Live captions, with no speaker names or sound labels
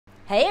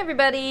Hey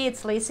everybody,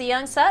 it's Lisa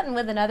Young Sutton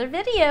with another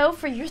video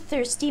for your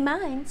thirsty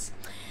minds.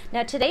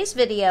 Now today's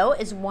video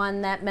is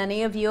one that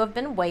many of you have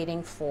been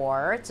waiting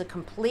for. It's a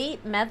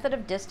complete method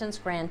of distance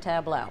grand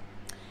tableau.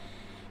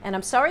 And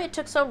I'm sorry it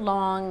took so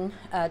long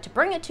to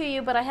bring it to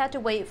you, but I had to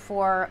wait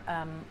for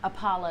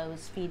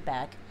Apollo's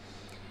feedback.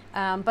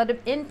 But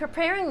in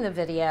preparing the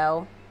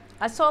video,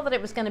 I saw that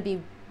it was going to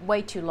be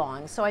way too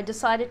long, so I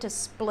decided to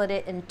split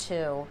it in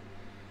two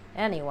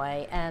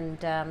anyway.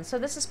 And so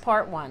this is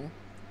part one.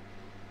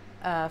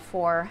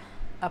 For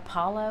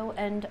Apollo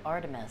and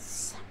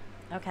Artemis.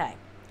 Okay,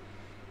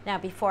 now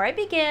before I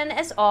begin,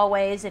 as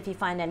always, if you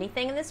find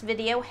anything in this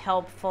video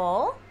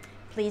helpful,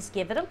 please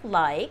give it a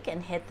like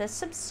and hit the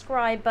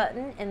subscribe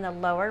button in the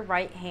lower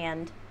right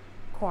hand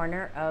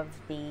corner of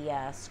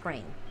the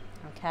screen.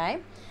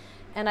 Okay,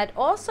 and I'd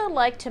also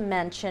like to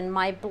mention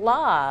my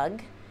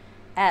blog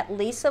at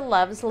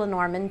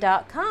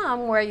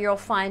lisaloveSlenormand.com, where you'll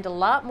find a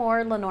lot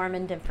more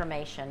Lenormand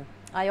information.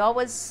 I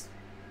always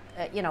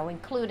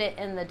include it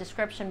in the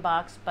description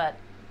box, but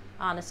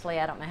honestly,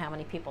 I don't know how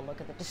many people look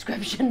at the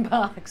description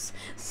box,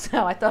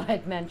 so I thought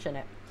I'd mention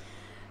it.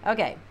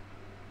 Okay,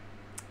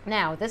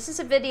 now this is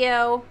a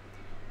video,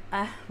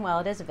 well,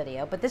 it is a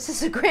video, but this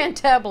is a grand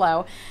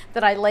tableau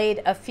that I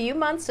laid a few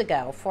months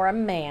ago for a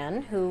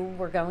man who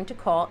we're going to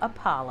call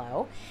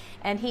Apollo,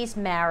 and he's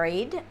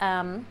married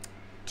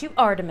to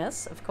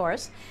Artemis, of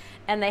course,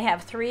 and they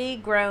have 3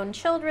 grown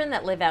children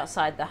that live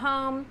outside the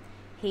home.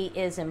 He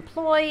is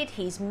employed,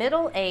 he's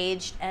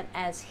middle-aged, and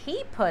as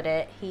he put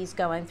it, he's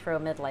going through a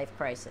midlife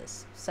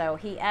crisis. So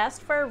he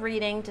asked for a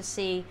reading to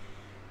see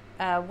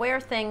where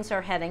things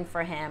are heading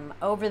for him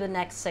over the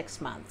next 6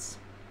 months.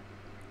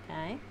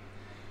 Okay,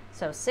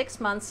 so 6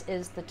 months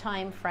is the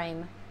time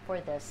frame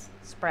for this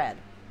spread.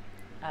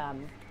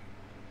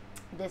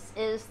 This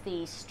is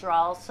the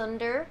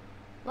Stralsunder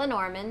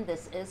Lenormand.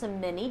 This is a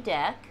mini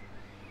deck.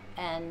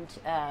 And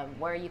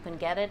where you can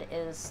get it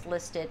is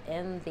listed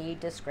in the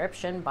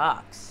description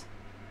box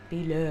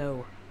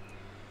below.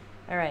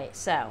 All right,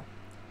 so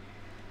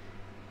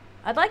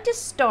I'd like to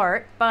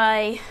start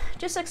by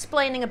just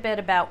explaining a bit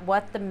about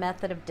what the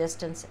method of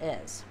distance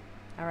is.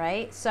 All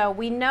right, so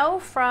we know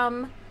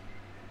from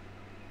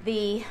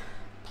the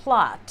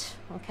plot,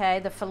 okay,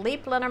 the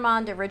Philippe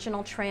Lenormand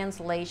original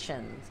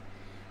translations,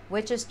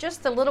 which is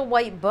just the little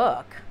white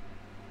book.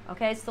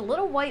 Okay, it's the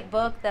little white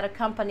book that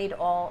accompanied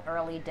all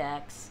early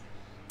decks.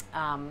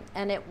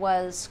 And it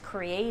was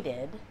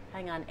created,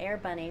 hang on, air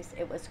bunnies,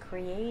 it was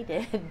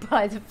created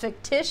by the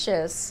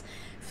fictitious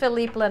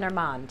Philippe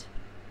Lenormand.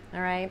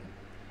 All right.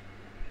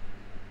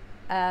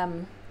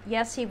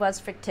 Yes, he was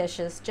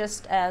fictitious,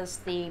 just as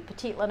the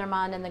Petite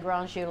Lenormand and the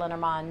Grand Jeu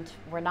Lenormand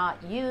were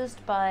not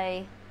used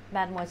by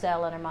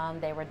Mademoiselle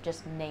Lenormand. They were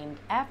just named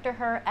after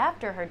her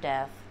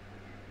death,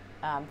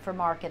 for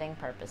marketing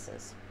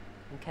purposes.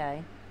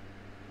 Okay.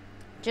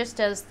 Just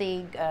as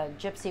the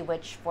Gypsy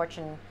Witch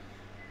fortune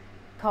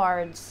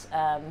cards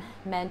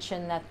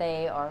mention that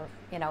they are,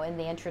 in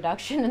the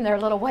introduction in their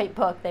little white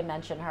book, they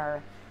mention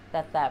her,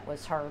 that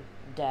was her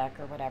deck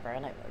or whatever,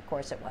 and of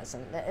course it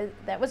wasn't.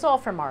 That was all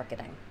for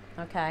marketing,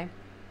 okay?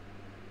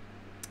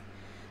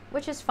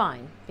 Which is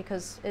fine,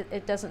 because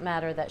it doesn't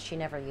matter that she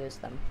never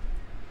used them.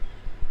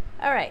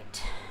 All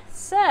right,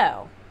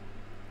 so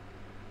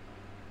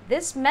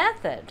this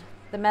method,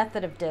 the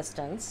method of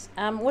distance,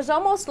 was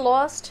almost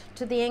lost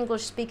to the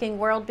English-speaking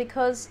world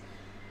because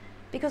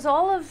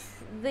all of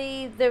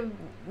the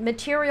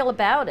material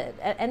about it,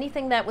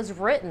 anything that was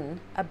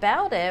written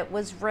about it,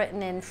 was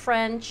written in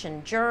French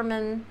and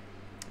German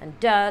and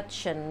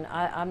Dutch, and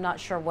I'm not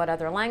sure what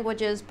other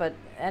languages, but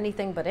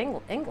anything but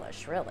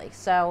English, really.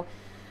 So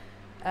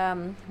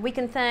we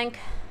can thank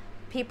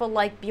people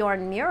like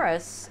Bjorn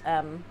Muris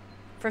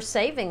for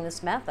saving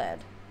this method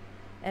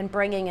and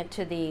bringing it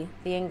to the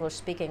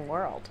English-speaking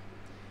world.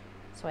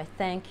 So I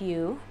thank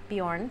you,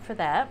 Bjorn, for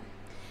that.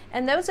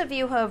 And those of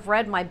you who have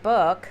read my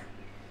book,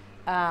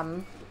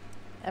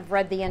 I've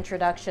read the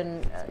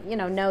introduction,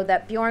 know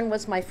that Bjorn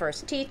was my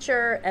first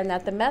teacher and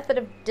that the method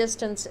of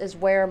distance is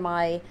where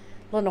my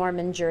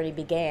Lenormand journey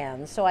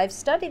began. So I've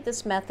studied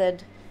this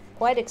method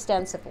quite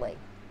extensively.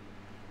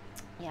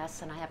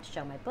 Yes, and I have to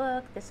show my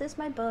book. This is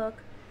my book,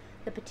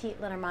 The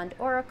Petite Lenormand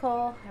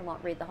Oracle. I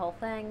won't read the whole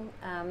thing.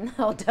 The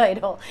whole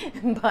title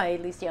by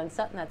Lisa Young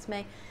Sutton, that's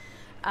me.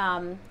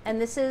 And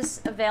this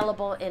is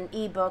available in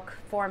ebook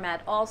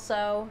format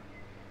also.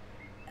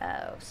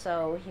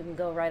 So you can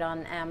go right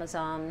on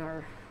Amazon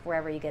or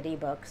wherever you get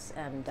ebooks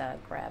and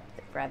grab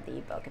the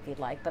ebook if you'd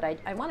like. But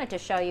I wanted to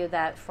show you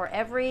that for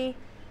every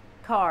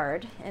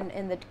card,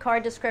 in the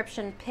card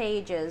description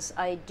pages,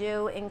 I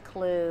do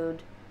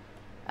include,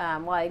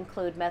 I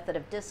include method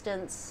of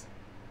distance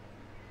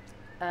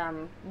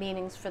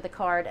meanings for the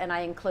card, and I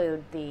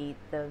include the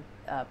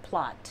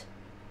plot,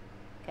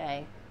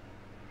 okay,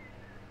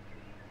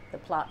 the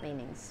plot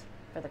meanings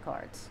for the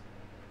cards.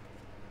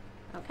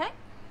 Okay?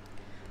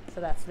 So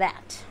that's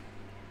that.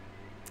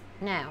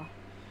 Now,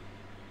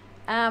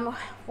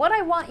 what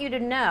I want you to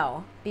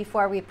know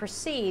before we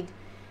proceed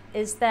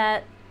is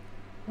that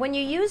when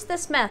you use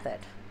this method,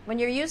 when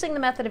you're using the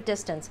method of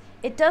distance,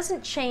 it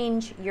doesn't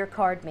change your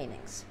card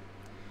meanings.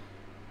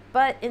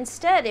 But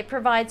instead, it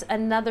provides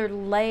another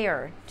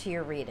layer to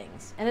your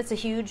readings, and it's a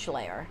huge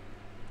layer.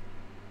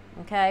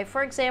 Okay,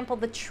 for example,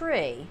 the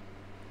tree,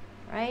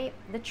 right?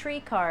 The tree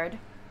card.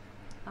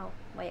 Oh,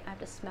 wait, I have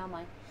to smell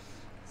my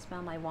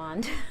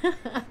wand.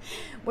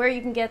 Where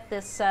you can get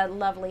this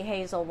lovely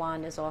hazel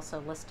wand is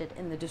also listed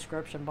in the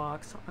description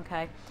box.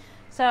 Okay,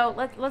 so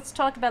let's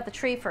talk about the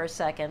tree for a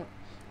second.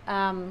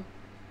 The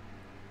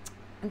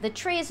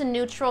tree is a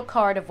neutral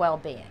card of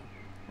well-being,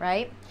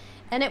 right?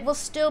 And it will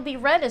still be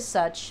read as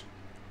such,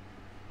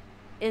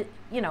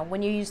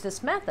 when you use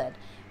this method.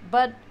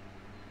 But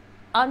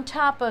on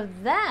top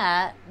of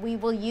that, we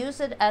will use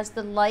it as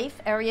the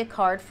life area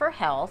card for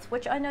health,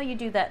 which I know you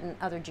do that in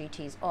other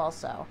GTs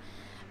also.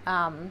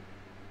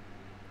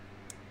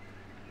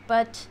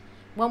 But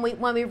when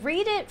we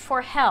read it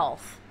for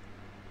health,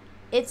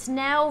 it's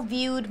now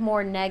viewed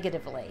more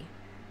negatively,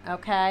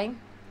 okay?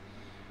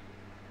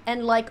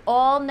 And like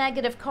all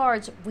negative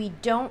cards, we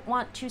don't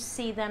want to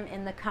see them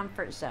in the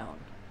comfort zone.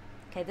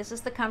 Okay, this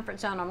is the comfort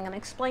zone. I'm going to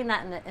explain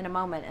that in a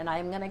moment, and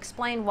I'm going to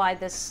explain why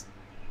this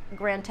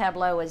grand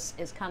tableau is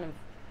kind of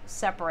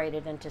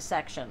separated into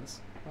sections,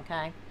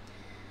 okay?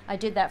 I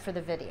did that for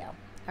the video.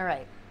 All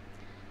right.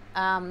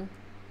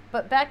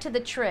 But back to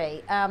the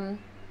tree.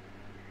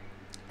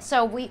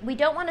 So we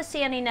don't want to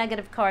see any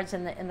negative cards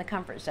in the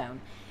comfort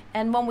zone.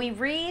 And when we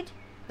read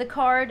the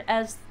card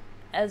as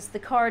the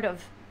card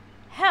of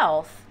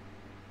health,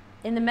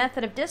 in the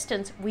method of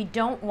distance, we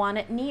don't want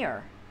it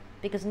near,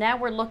 because now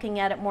we're looking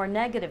at it more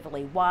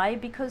negatively. Why?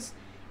 Because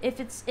if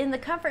it's in the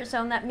comfort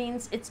zone, that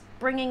means it's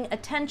bringing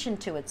attention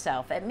to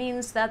itself. It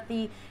means that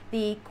the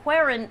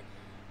querent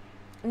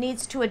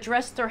needs to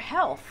address their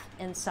health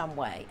in some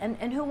way.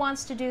 And who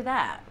wants to do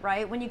that,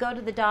 right? When you go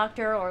to the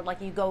doctor, or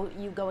like you go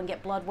and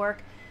get blood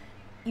work,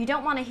 you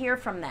don't want to hear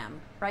from them,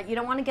 right? You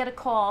don't want to get a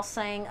call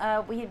saying,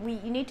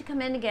 you need to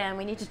come in again.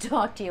 We need to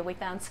talk to you. We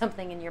found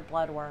something in your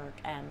blood work,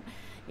 and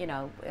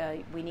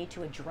we need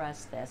to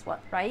address this,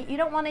 right? You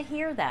don't want to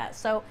hear that.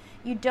 So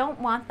you don't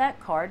want that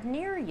card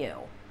near you.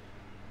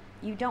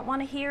 You don't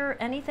want to hear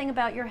anything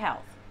about your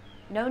health.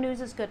 No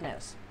news is good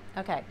news.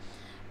 Okay.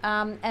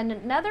 And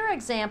another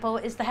example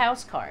is the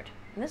house card.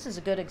 And this is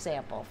a good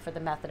example for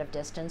the method of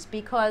distance,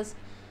 because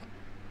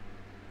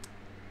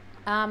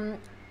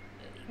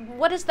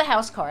what is the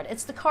house card?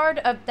 It's the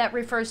card that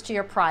refers to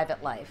your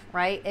private life,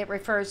 right? It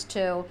refers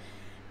to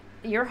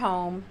your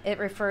home. It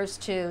refers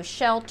to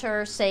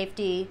shelter,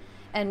 safety,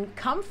 and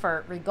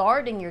comfort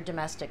regarding your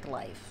domestic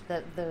life,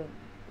 the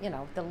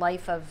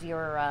life of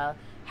your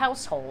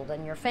household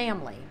and your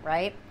family,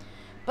 right?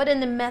 But in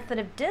the method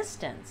of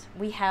distance,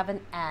 we have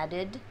an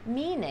added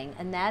meaning,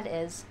 and that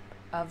is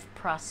of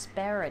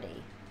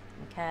prosperity,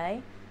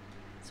 okay?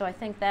 So I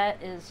think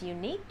that is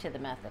unique to the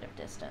method of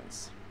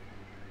distance.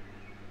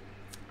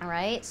 All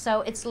right,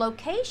 so its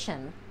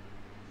location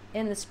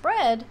in the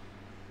spread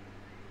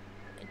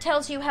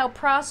tells you how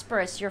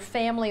prosperous your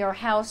family or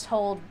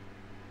household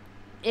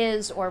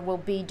is or will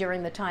be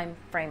during the time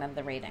frame of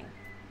the reading,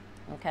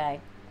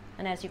 okay?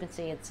 And as you can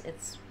see,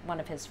 it's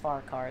one of his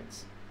far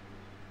cards.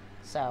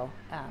 So,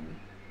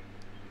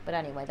 but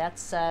anyway,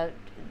 that's,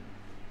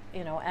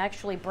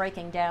 actually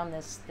breaking down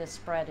this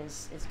spread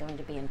is going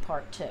to be in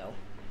part 2.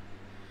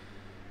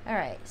 All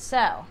right,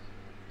 so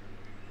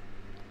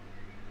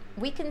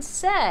we can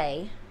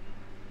say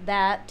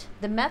that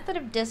the method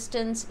of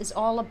distance is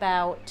all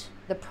about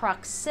the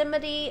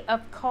proximity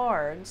of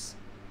cards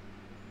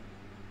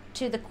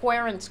to the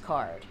querent's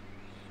card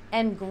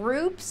and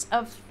groups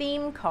of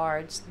theme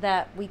cards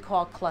that we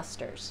call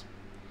clusters.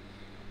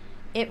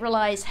 It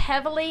relies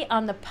heavily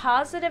on the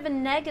positive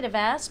and negative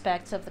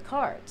aspects of the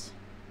cards.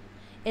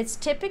 It's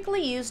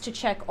typically used to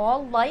check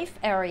all life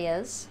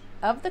areas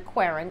of the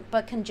querent,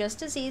 but can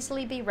just as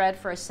easily be read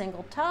for a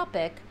single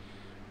topic,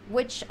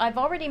 which I've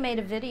already made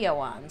a video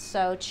on.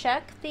 So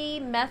check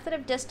the method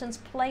of distance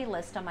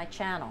playlist on my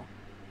channel.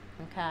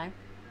 Okay?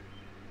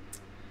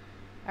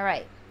 All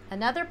right.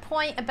 Another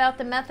point about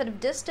the method of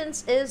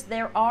distance is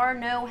there are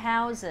no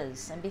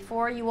houses. And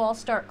before you all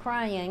start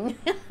crying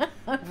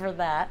over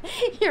that,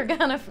 you're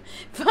going to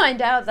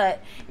find out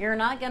that you're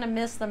not going to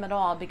miss them at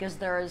all, because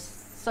there is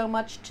so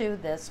much to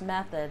this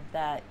method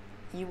that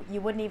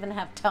you wouldn't even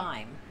have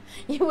time.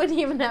 You wouldn't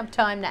even have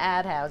time to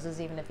add houses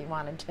even if you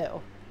wanted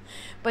to.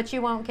 But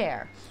you won't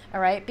care,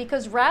 all right?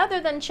 Because rather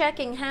than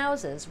checking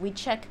houses, we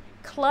check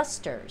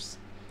clusters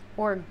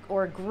or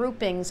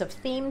groupings of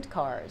themed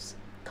cards.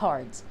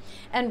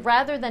 And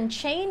rather than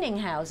chaining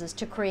houses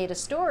to create a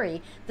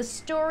story, the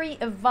story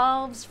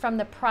evolves from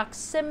the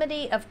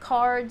proximity of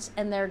cards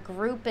and their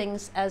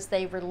groupings as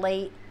they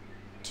relate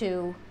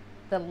to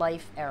the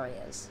life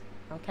areas,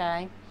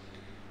 okay?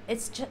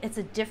 It's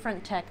a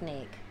different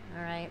technique,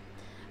 all right?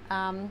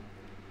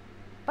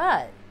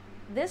 But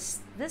this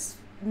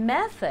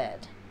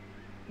method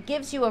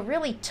gives you a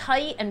really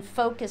tight and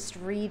focused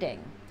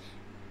reading.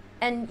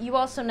 And you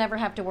also never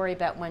have to worry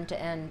about when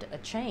to end a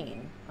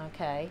chain,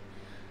 okay?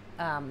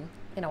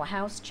 A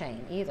house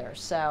chain either.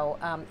 So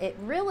it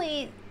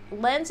really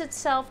lends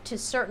itself to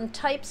certain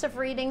types of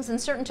readings and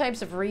certain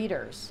types of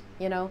readers,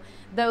 you know,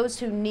 those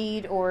who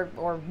need or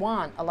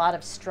want a lot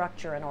of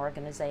structure and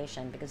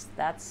organization, because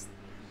that's,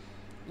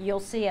 you'll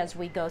see as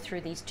we go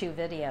through these two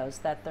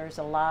videos that there's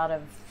a lot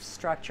of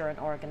structure and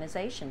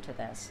organization to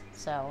this.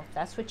 So if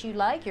that's what you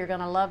like, you're going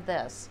to love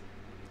this.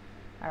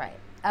 All right.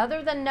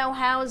 Other than no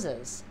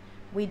houses,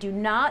 we do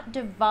not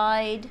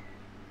divide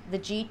the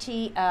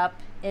GT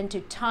up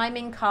into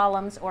timing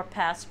columns or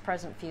past,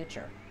 present,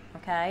 future.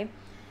 Okay?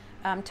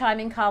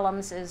 Timing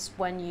columns is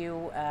when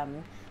you,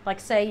 like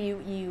say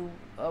you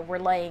were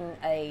laying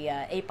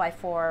a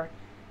 8x4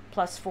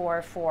 plus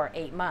 4 for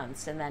 8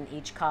 months, and then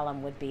each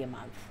column would be a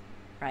month,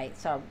 right?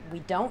 So we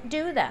don't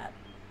do that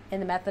in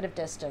the method of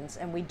distance,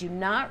 and we do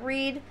not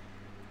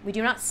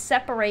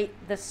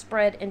separate the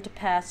spread into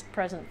past,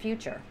 present,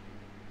 future.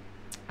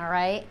 All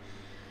right?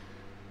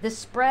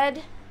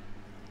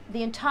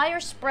 The entire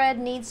spread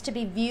needs to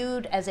be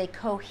viewed as a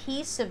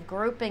cohesive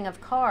grouping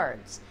of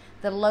cards,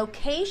 the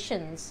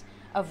locations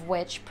of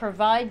which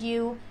provide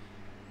you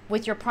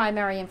with your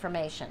primary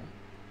information,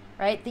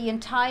 right? The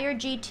entire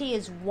GT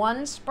is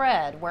one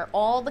spread where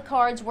all the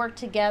cards work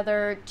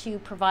together to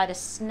provide a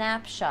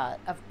snapshot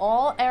of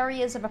all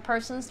areas of a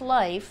person's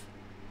life,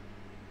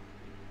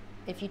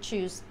 if you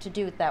choose to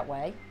do it that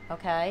way,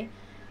 okay?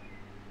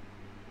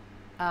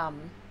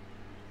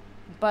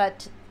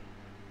 But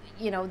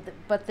you know,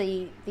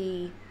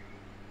 the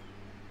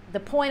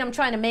point I'm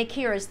trying to make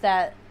here is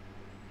that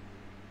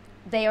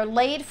they are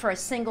laid for a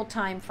single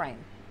time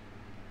frame,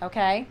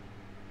 okay?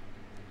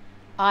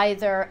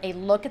 Either a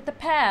look at the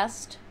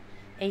past,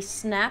 a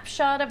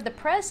snapshot of the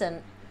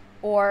present,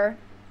 or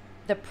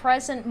the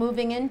present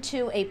moving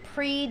into a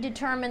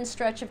predetermined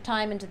stretch of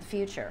time into the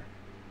future.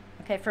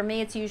 Okay, for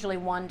me it's usually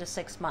 1 to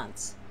 6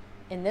 months.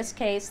 In this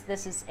case,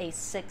 this is a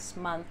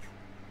 6-month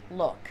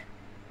look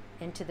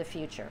into the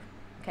future.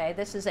 Okay,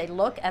 this is a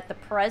look at the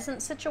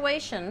present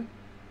situation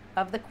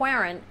of the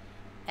querent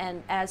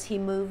and as he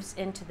moves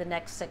into the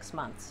next 6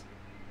 months.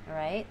 All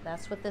right,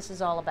 that's what this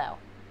is all about.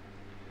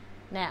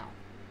 Now,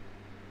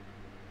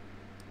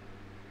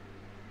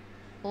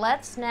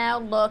 let's now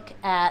look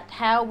at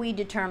how we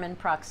determine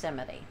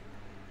proximity,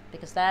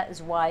 because that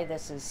is why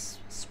this is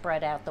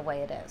spread out the way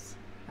it is.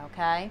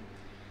 Okay,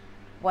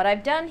 what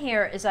I've done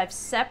here is I've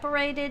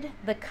separated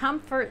the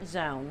comfort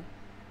zone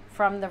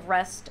from the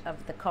rest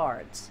of the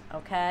cards,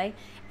 okay?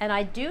 And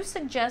I do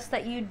suggest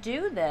that you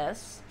do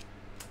this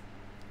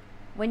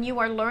when you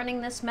are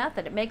learning this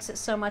method. It makes it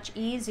so much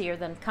easier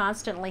than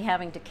constantly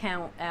having to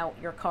count out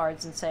your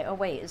cards and say, oh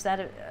wait, is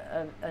that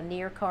a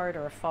near card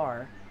or a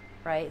far,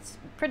 right? It's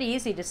pretty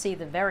easy to see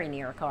the very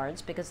near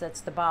cards because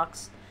that's the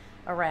box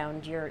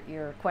around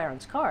your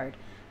querent's card.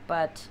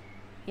 But,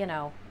 you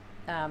know,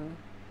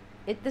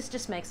 this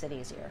just makes it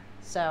easier.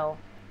 So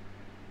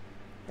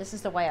this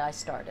is the way I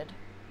started.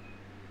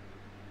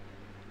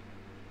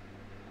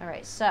 All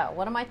right, so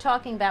what am I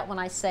talking about when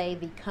I say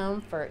the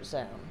comfort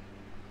zone?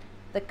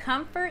 The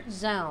comfort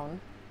zone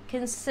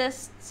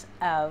consists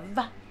of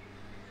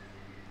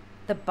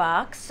the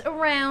box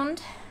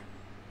around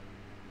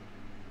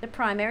the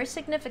primary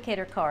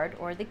significator card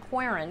or the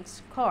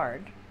querent's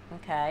card,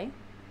 okay,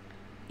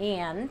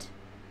 and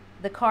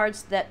the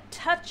cards that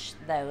touch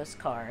those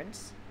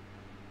cards,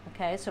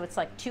 okay, so it's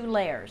like 2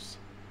 layers.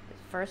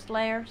 First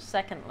layer,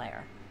 second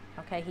layer,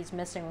 okay, he's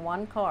missing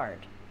 1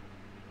 card.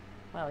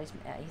 Well,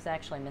 he's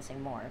actually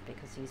missing more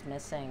because he's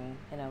missing,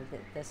 you know,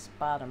 this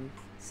bottom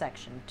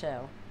section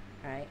too,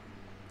 right?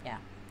 Yeah.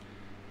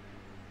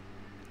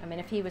 I mean,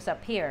 if he was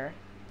up here,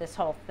 this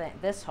whole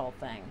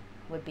thing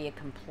would be a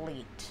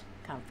complete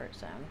comfort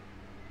zone.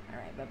 All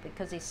right, but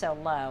because he's so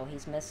low,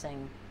 he's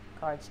missing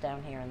cards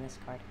down here in this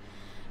card.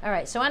 All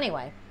right, so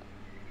anyway,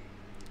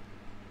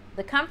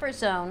 the comfort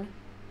zone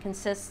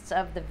consists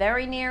of the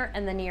very near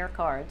and the near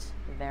cards,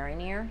 the very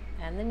near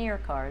and the near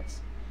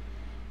cards,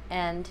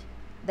 and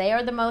they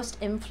are the most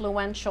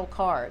influential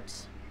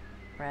cards,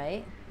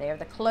 right? They are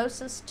the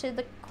closest to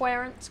the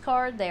querent's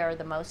card. They are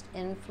the most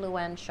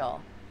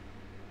influential,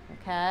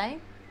 okay?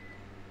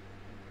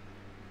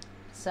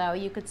 So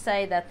you could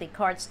say that the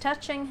cards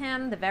touching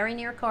him, the very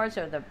near cards,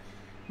 are the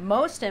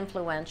most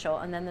influential,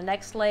 and then the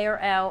next layer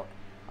out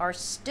are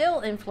still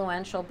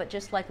influential, but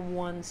just like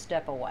 1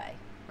 step away,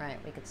 right?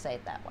 We could say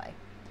it that way.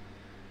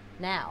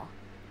 Now,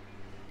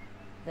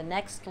 the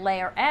next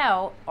layer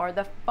out are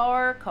the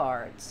far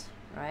cards,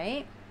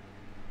 right?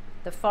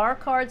 The far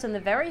cards and the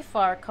very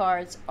far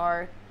cards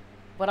are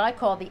what I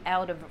call the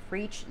out of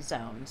reach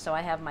zone. So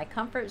I have my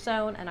comfort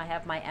zone and I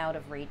have my out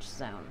of reach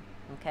zone.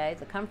 Okay,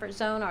 the comfort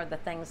zone are the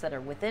things that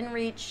are within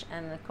reach,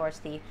 and of course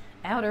the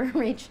outer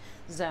reach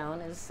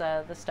zone is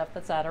the stuff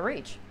that's out of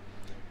reach.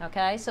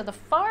 Okay, so the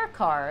far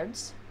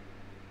cards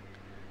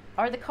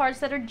are the cards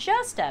that are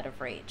just out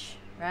of reach,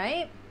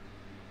 right?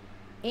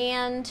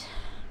 And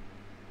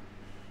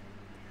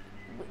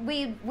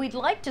we'd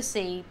like to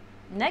see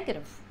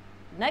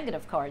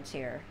negative cards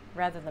here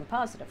rather than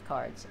positive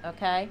cards,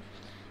 okay?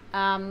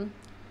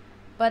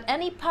 But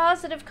any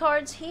positive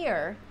cards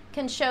here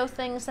can show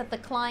things that the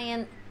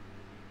client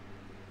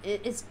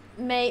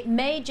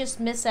may just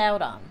miss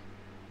out on,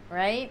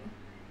 right?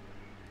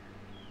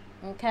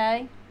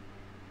 Okay,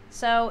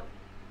 so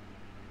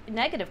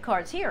negative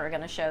cards here are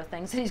going to show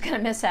things that he's going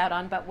to miss out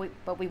on, but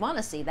we want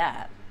to see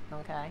that.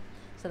 Okay,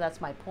 so that's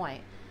my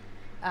point.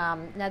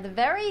 Now the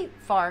very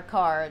far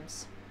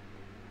cards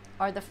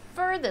are the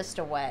furthest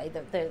away,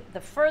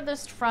 the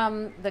furthest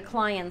from the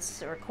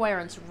client's or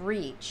querent's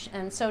reach,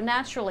 and so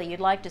naturally you'd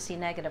like to see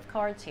negative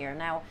cards here.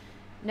 Now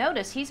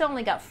notice he's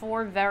only got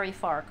 4 very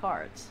far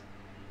cards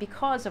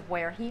because of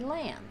where he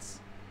lands.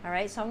 All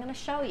right, so I'm going to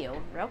show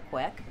you real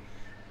quick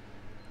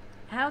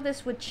how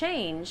this would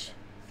change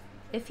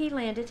if he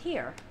landed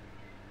here.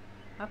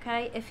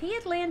 Okay, if he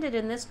had landed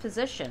in this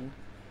position,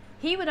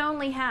 he would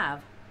only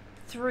have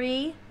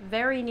 3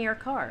 very near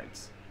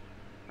cards,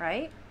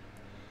 right?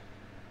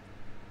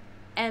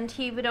 And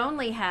he would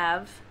only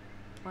have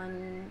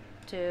 1,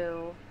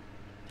 2,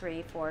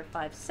 3, 4,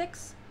 5,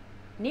 6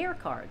 near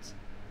cards.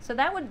 So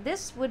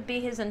this would be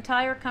his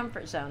entire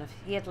comfort zone if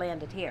he had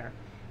landed here.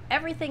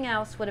 Everything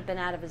else would have been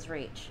out of his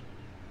reach.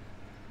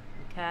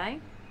 Okay?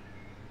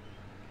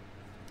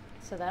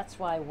 So that's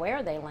why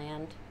where they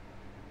land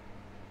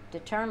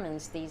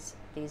determines these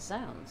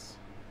zones.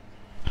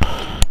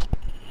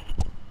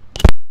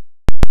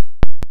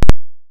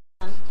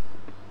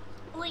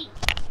 Wait.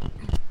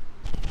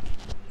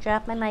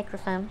 Drop my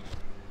microphone.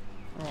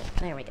 Right,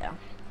 there we go.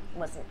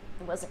 It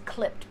wasn't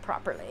clipped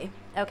properly.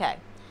 Okay.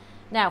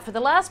 Now for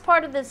the last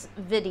part of this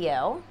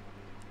video,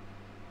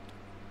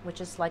 which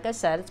is, like I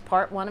said, it's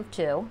part 1 of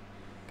 2.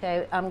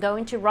 Okay, I'm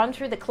going to run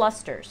through the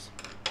clusters.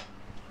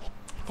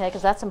 Okay,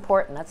 because that's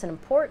important. That's an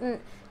important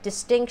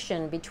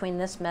distinction between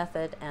this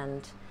method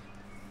and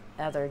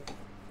other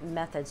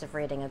methods of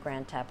reading a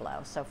grand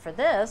tableau. So for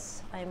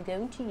this, I'm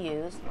going to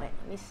use, wait,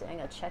 let me see, I'm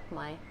going to check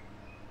my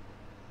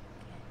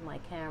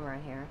camera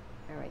here.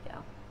 There we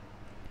go.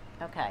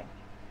 Okay.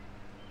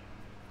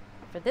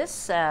 For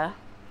this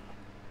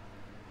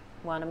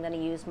one, I'm going to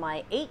use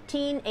my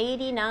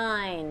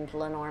 1889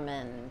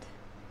 Lenormand.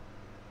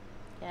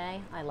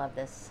 Okay, I love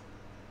this.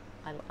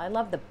 I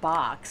love the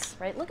box,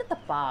 right? Look at the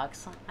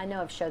box. I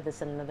know I've showed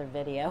this in another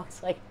video.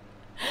 It's like,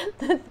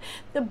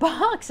 the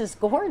box is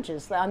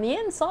gorgeous on the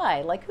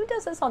inside. Like, who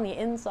does this on the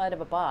inside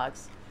of a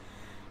box?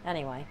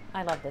 Anyway,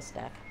 I love this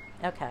deck.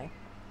 Okay.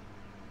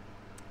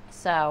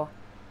 So,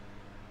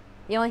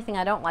 the only thing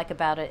I don't like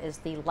about it is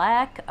the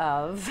lack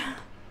of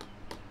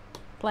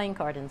playing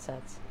card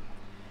insets.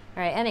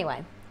 All right,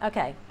 anyway.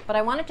 Okay, but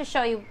I wanted to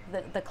show you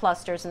the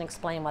clusters and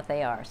explain what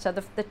they are. So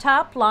the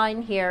top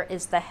line here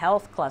is the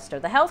health cluster.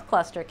 The health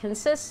cluster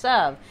consists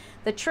of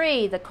the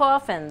tree, the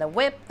coffin, the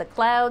whip, the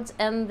clouds,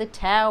 and the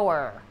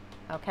tower.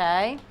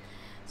 Okay?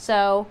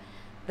 So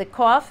the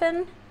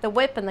coffin, the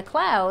whip, and the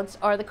clouds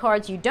are the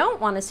cards you don't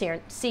want to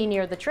see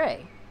near the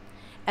tree.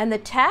 And the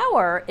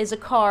tower is a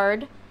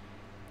card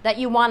that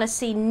you want to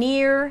see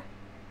near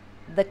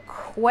the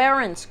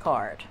querent's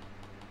card.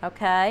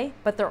 Okay?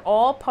 But they're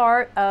all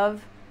part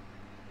of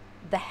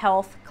the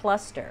health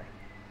cluster.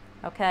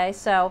 Okay,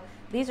 so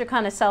these are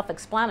kind of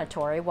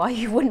self-explanatory why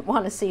you wouldn't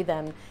want to see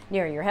them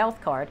near your health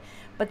card.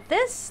 But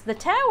the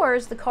tower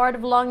is the card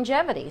of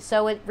longevity,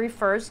 so it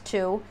refers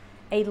to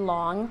a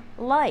long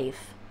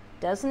life.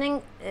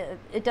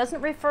 It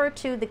doesn't refer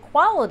to the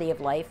quality of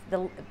life.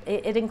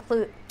 It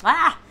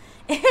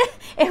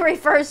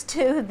refers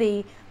to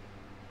the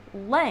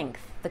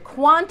length, the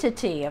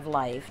quantity of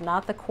life,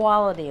 not the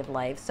quality of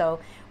life. So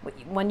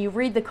when you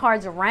read the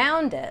cards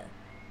around it,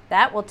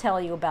 that will tell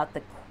you about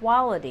the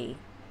quality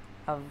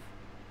of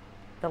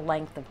the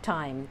length of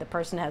time the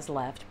person has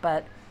left.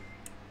 But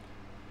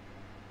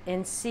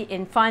in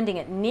finding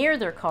it near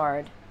their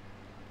card,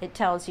 it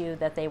tells you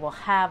that they will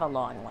have a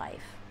long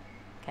life.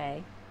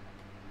 Okay?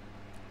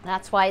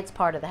 That's why it's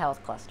part of the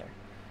health cluster.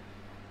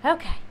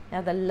 Okay,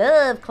 now the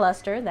love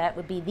cluster, that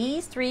would be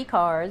these 3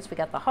 cards. We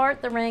got the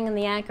heart, the ring, and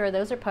the anchor.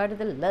 Those are part of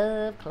the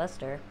love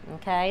cluster.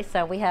 Okay,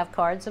 so we have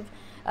cards of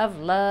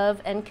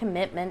love and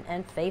commitment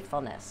and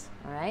faithfulness.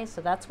 All right, so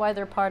that's why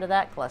they're part of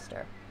that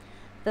cluster.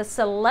 The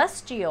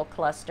celestial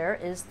cluster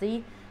is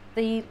the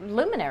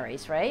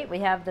luminaries, right? We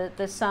have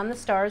the sun, the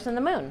stars, and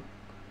the moon.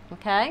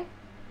 Okay,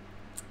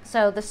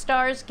 so the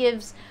stars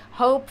gives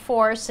hope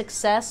for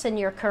success in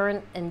your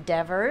current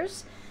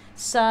endeavors.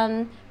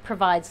 Sun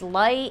provides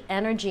light,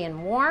 energy,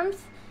 and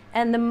warmth.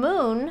 And the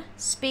moon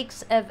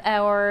speaks of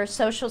our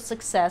social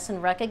success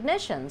and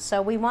recognition.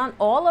 So we want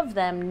all of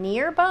them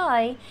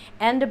nearby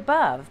and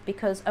above,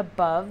 because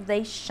above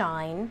they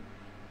shine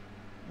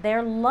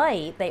their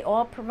light. They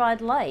all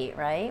provide light,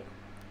 right?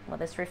 Well,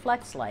 this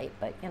reflects light,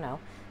 but you know,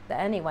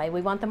 anyway,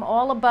 we want them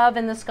all above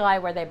in the sky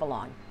where they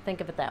belong.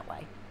 Think of it that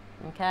way.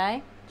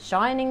 Okay?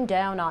 Shining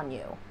down on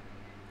you.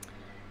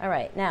 All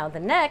right, now the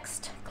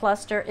next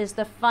cluster is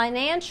the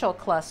financial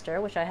cluster,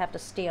 which I have to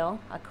steal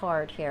a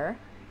card here.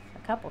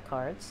 A couple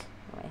cards.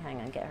 Wait, hang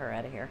on, get her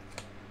out of here.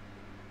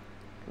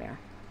 Come here.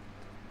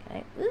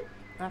 Okay. Oop.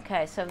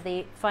 Okay, so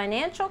the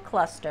financial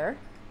cluster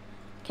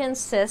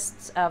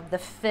consists of the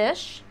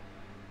fish,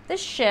 the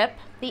ship,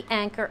 the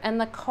anchor, and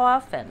the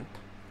coffin.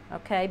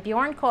 Okay,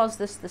 Bjorn calls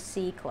this the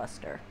C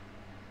cluster.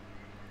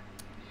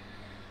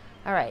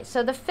 All right,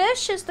 so the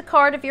fish is the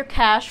card of your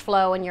cash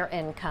flow and your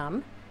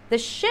income. The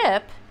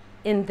ship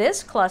in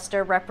this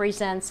cluster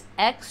represents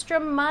extra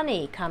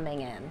money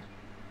coming in.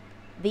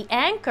 The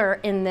anchor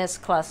in this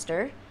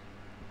cluster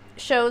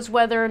shows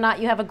whether or not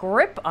you have a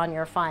grip on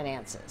your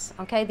finances.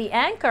 Okay, the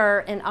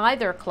anchor in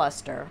either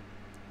cluster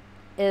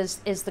is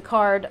the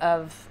card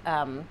of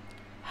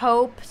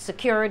hope,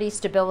 security,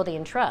 stability,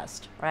 and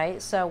trust,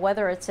 right? So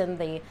whether it's in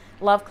the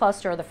love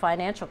cluster or the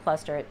financial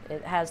cluster,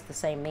 it has the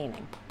same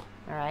meaning,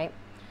 all right?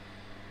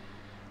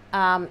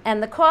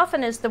 And the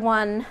coffin is the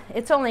one,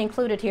 it's only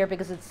included here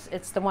because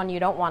it's the one you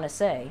don't want to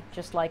see.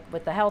 Just like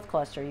with the health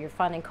cluster, you're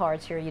finding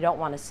cards here you don't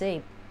want to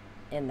see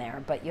in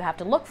there, but you have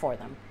to look for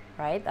them,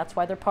 right? That's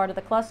why they're part of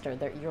the cluster.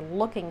 You're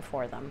looking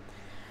for them.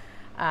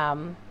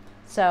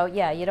 So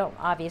yeah, you don't,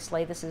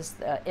 obviously this is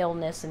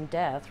illness and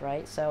death,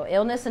 right? So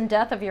illness and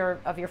death of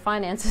your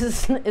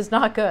finances is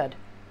not good,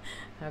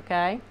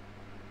 okay?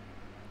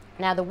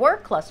 Now the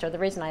work cluster, the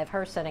reason I have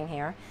her sitting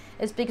here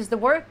is because the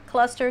work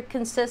cluster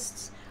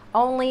consists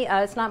only,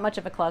 it's not much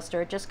of a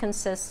cluster, it just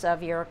consists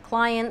of your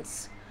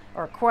clients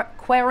or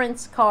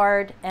querents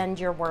card and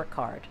your work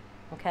card,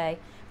 okay?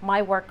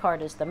 My work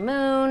card is the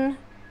moon,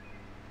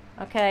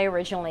 okay?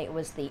 Originally it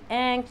was the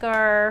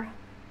anchor,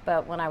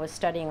 but when I was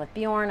studying with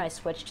Bjorn, I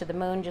switched to the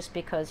moon just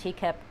because he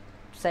kept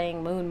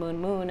saying moon, moon,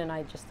 moon, and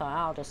I just thought,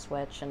 I'll just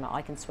switch and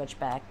I can switch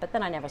back, but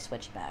then I never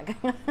switched back.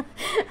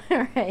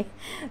 All right,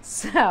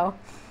 so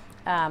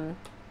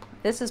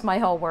this is my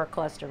whole work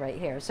cluster right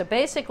here. So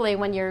basically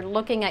when you're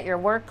looking at your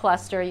work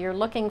cluster, you're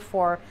looking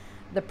for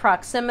the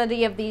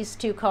proximity of these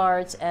two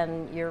cards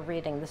and you're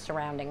reading the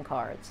surrounding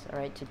cards, all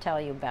right, to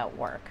tell you about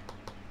work.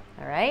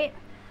 All right,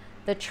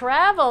 the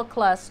travel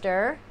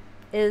cluster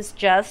is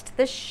just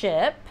the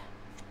ship.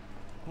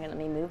 Here, let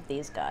me move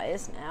these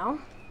guys now.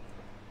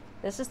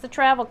 This is the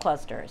travel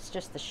cluster. It's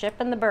just the ship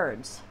and the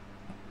birds.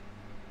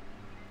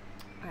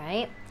 All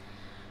right.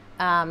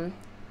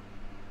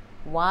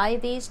 Why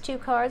these two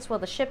cards? Well,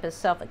 the ship is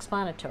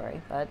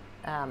self-explanatory, but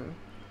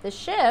the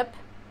ship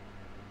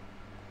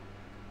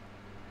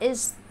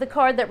is the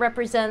card that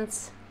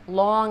represents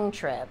long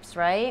trips,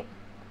 right?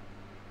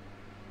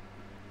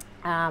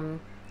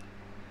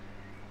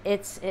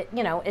 It's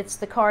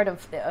the card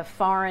of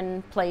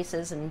foreign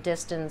places and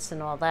distance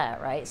and all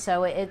that, right?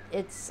 So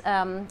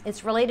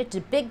it's related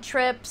to big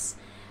trips,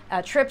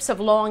 trips of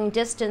long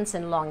distance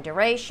and long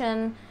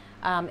duration.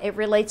 It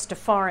relates to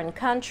foreign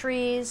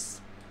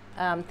countries,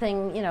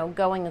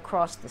 going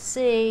across the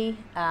sea.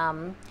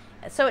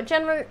 So it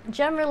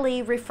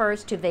generally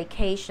refers to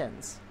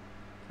vacations,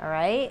 all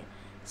right?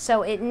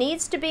 So it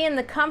needs to be in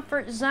the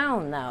comfort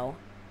zone, though,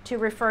 to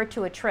refer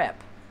to a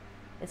trip.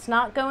 It's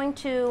not going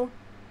to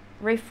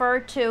refer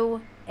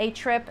to a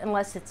trip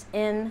unless it's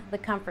in the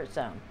comfort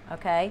zone,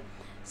 okay?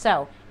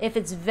 So if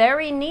it's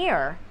very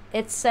near,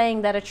 it's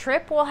saying that a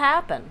trip will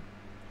happen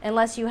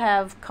unless you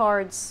have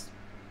cards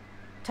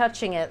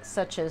touching it,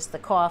 such as the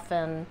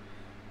coffin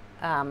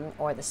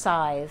or the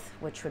scythe,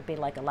 which would be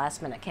like a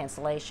last-minute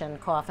cancellation.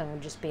 Coffin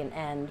would just be an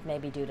end,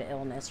 maybe due to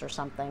illness or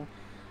something.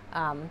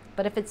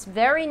 But if it's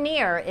very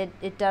near,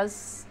 it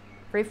does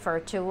refer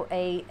to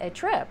a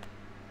trip,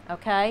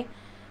 okay?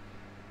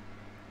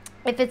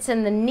 If it's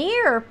in the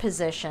near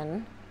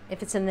position,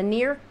 if it's in the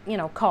near,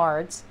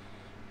 cards,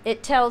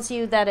 it tells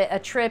you that a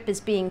trip is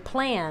being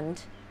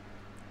planned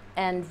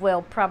and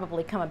will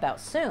probably come about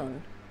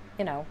soon,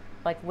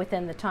 like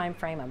within the time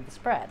frame of the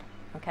spread.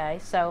 Okay,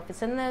 so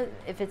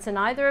if it's in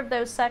either of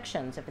those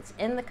sections, if it's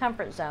in the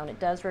comfort zone, it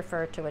does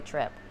refer to a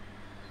trip.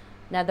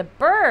 Now the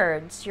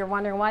birds, you're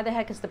wondering why the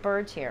heck is the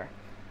birds here?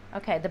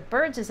 Okay, the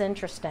birds is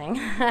interesting.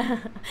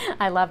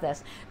 I love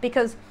this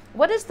because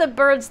what is the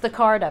birds the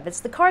card of? It's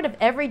the card of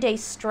everyday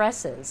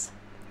stresses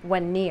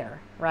when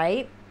near,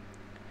 right?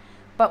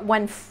 But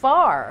when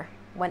far,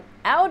 when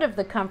out of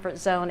the comfort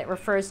zone, it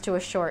refers to a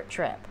short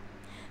trip.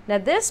 Now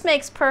this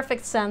makes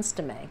perfect sense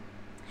to me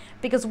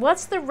because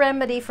what's the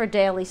remedy for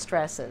daily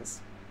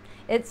stresses?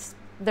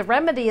 The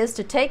remedy is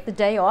to take the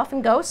day off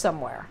and go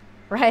somewhere,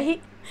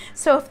 right?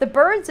 So if the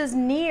birds is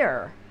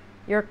near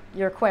your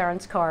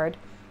querents card,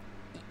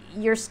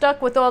 you're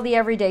stuck with all the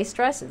everyday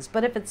stresses.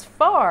 But if it's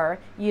far,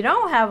 you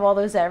don't have all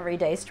those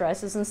everyday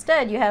stresses.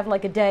 Instead, you have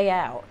like a day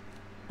out.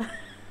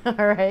 All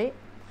right?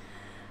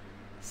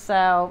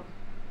 So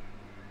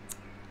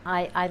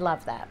I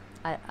love that.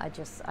 I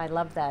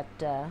love that.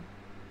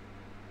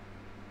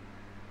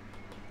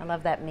 I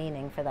love that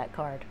meaning for that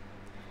card.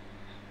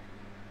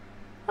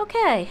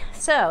 Okay,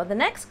 so the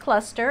next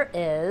cluster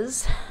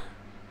is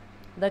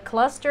the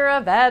cluster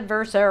of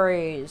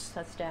adversaries.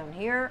 That's down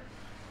here.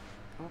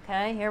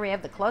 Okay, here we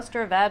have the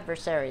cluster of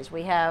adversaries.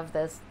 We have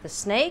the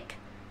snake,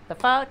 the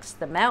fox,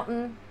 the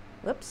mountain,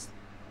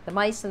 the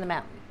mice and the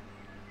mountain.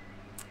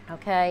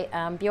 Okay,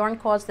 Bjorn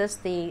calls this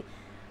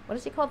what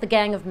does he call it? The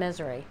gang of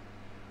misery.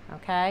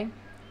 Okay.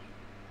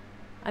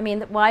 I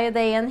mean, why are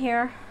they in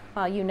here?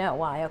 Well, you know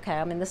why. Okay,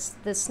 I mean,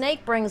 the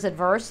snake brings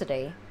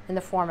adversity in the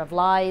form of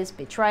lies,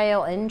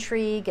 betrayal,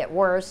 intrigue at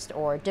worst,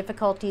 or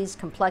difficulties,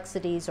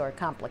 complexities, or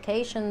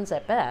complications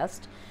at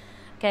best.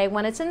 Okay,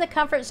 when it's in the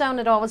comfort zone,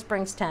 it always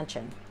brings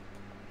tension.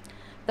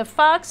 The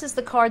fox is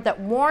the card that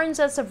warns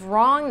us of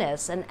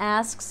wrongness and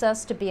asks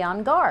us to be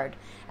on guard.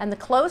 And the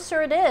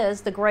closer it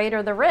is, the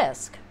greater the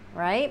risk,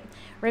 right?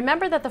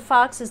 Remember that the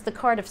fox is the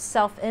card of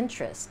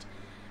self-interest,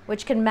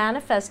 which can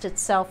manifest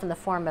itself in the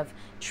form of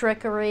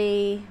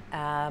trickery,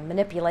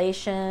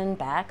 manipulation,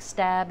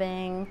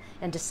 backstabbing,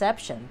 and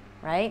deception,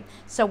 right?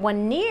 So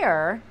when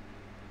near,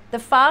 the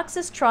fox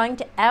is trying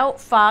to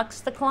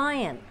outfox the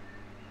client,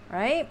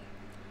 right?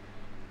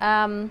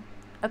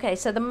 Okay,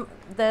 so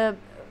the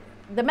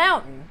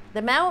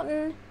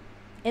mountain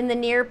in the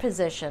near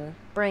position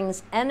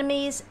brings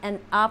enemies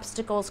and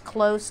obstacles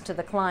close to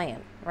the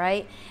client,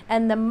 right?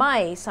 And the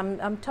mice,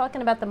 I'm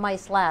talking about the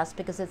mice last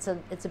because it's a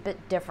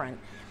bit different.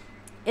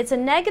 It's a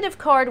negative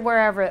card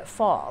wherever it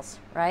falls,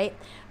 right?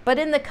 But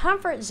in the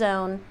comfort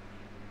zone,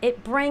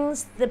 it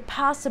brings the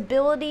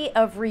possibility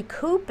of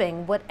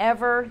recouping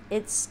whatever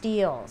it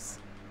steals,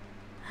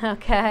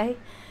 okay?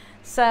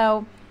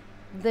 So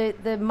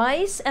the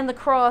mice and the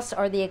cross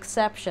are the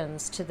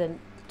exceptions to the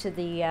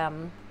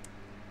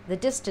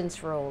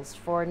distance rules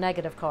for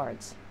negative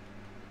cards,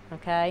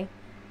 okay?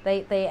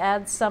 They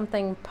add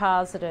something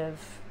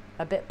positive,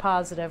 a bit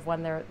positive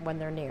when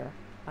they're near,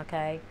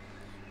 okay?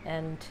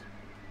 And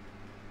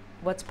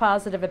what's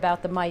positive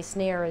about the mice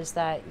near is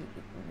that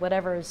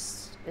whatever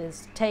is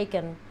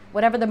taken,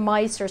 whatever the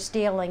mice are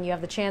stealing, you have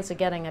the chance of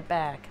getting it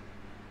back,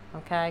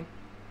 okay?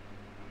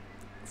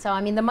 So, I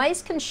mean, the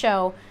mice can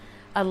show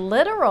a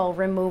literal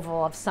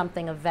removal of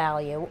something of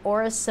value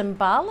or a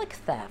symbolic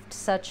theft,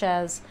 such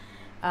as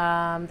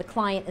the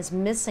client is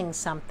missing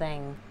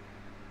something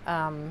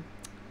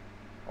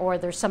or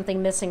there's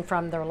something missing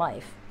from their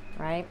life,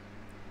 right?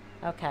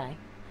 Okay,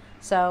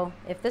 so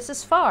if this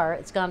is far,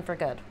 it's gone for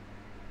good.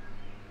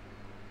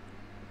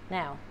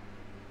 Now,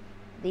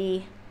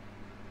 the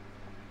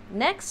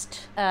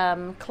next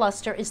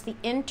cluster is the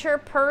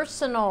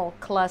interpersonal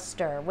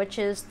cluster, which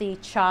is the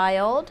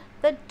child,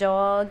 the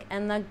dog,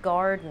 and the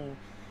garden.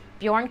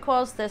 Bjorn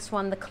calls this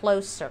one the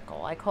close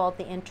circle. I call it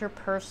the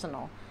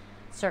interpersonal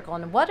circle.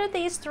 And what do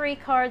these three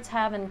cards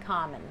have in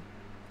common?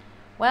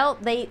 Well,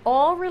 they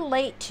all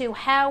relate to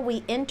how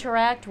we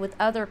interact with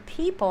other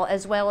people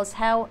as well as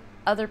how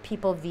other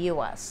people view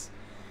us.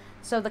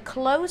 So the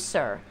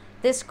closer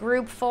this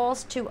group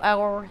falls to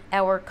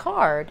our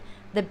card,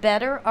 the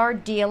better our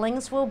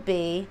dealings will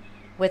be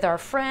with our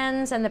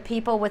friends and the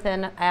people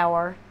within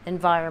our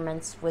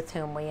environments with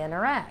whom we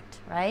interact,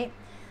 right?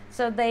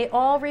 So they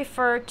all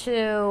refer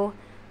to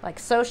like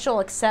social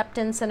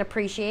acceptance and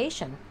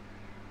appreciation.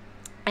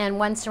 And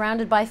when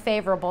surrounded by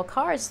favorable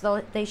cards,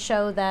 they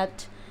show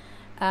that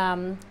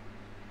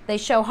they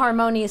show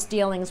harmonious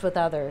dealings with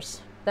others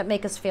that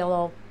make us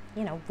feel,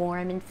 you know,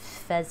 warm and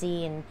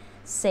fuzzy and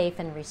safe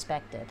and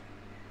respected.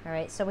 All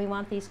right, so we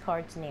want these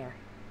cards near.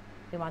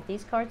 We want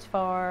these cards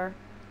far,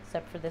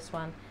 except for this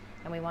one,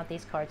 and we want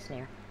these cards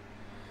near.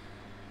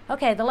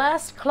 Okay, the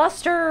last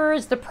cluster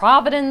is the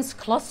Providence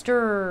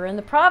cluster, and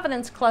the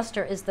Providence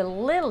cluster is the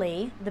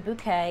lily, the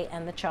bouquet,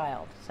 and the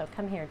child. So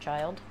come here,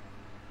 child.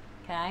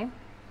 Okay?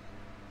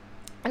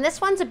 And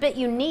this one's a bit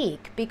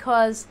unique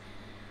because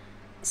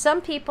some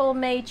people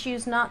may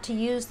choose not to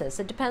use this.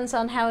 It depends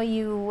on how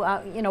you,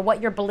 you know,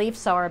 what your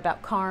beliefs are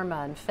about karma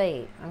and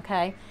fate,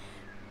 okay?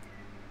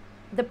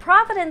 The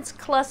Providence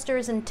cluster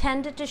is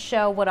intended to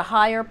show what a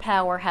higher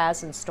power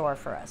has in store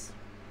for us,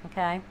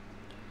 okay?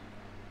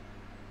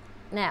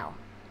 Now,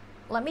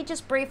 let me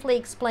just briefly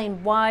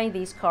explain why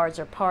these cards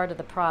are part of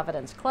the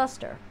Providence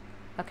cluster,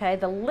 okay?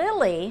 The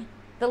lily,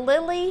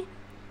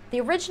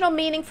 the original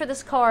meaning for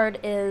this card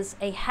is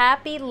a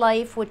happy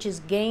life which is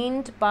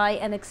gained by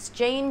an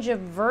exchange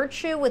of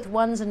virtue with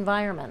one's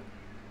environment,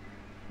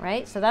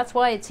 right? So that's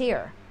why it's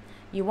here.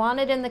 You want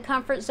it in the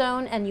comfort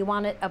zone, and you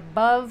want it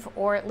above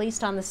or at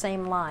least on the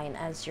same line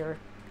as your,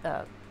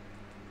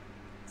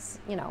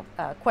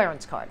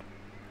 Querence card,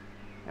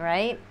 all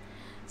right?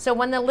 So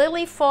when the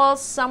lily falls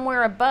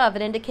somewhere above,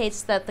 it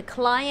indicates that the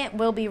client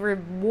will be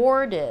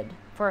rewarded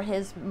for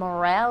his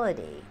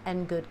morality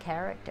and good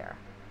character,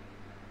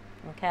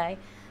 okay?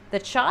 The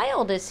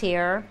child is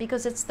here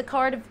because it's the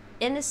card of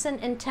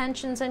innocent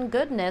intentions and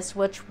goodness,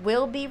 which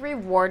will be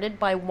rewarded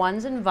by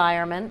one's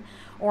environment,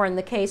 or in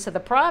the case of the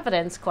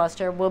Providence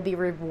cluster, will be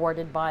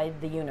rewarded by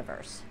the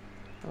universe,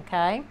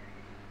 okay?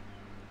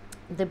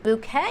 The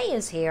bouquet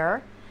is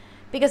here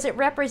because it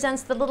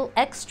represents the little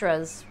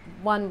extras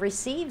one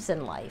receives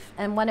in life.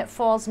 And when it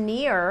falls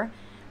near,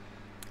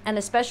 and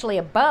especially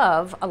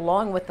above,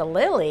 along with the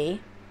lily,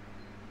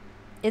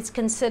 it's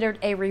considered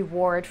a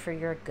reward for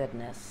your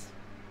goodness.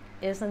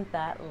 Isn't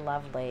that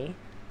lovely?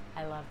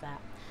 I love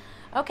that.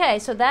 Okay,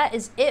 so that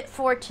is it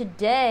for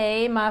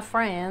today, my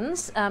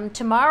friends.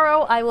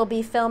 Tomorrow I will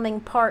be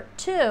filming part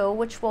 2,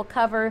 which will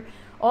cover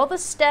all the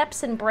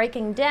steps in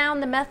breaking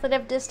down the method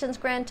of distance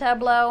grand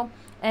tableau,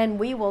 and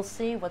we will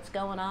see what's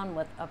going on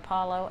with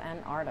Apollo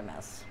and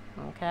Artemis.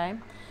 Okay,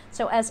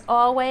 So as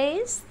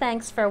always,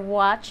 thanks for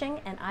watching,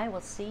 and I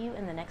will see you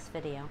in the next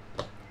video.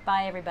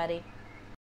 Bye, everybody.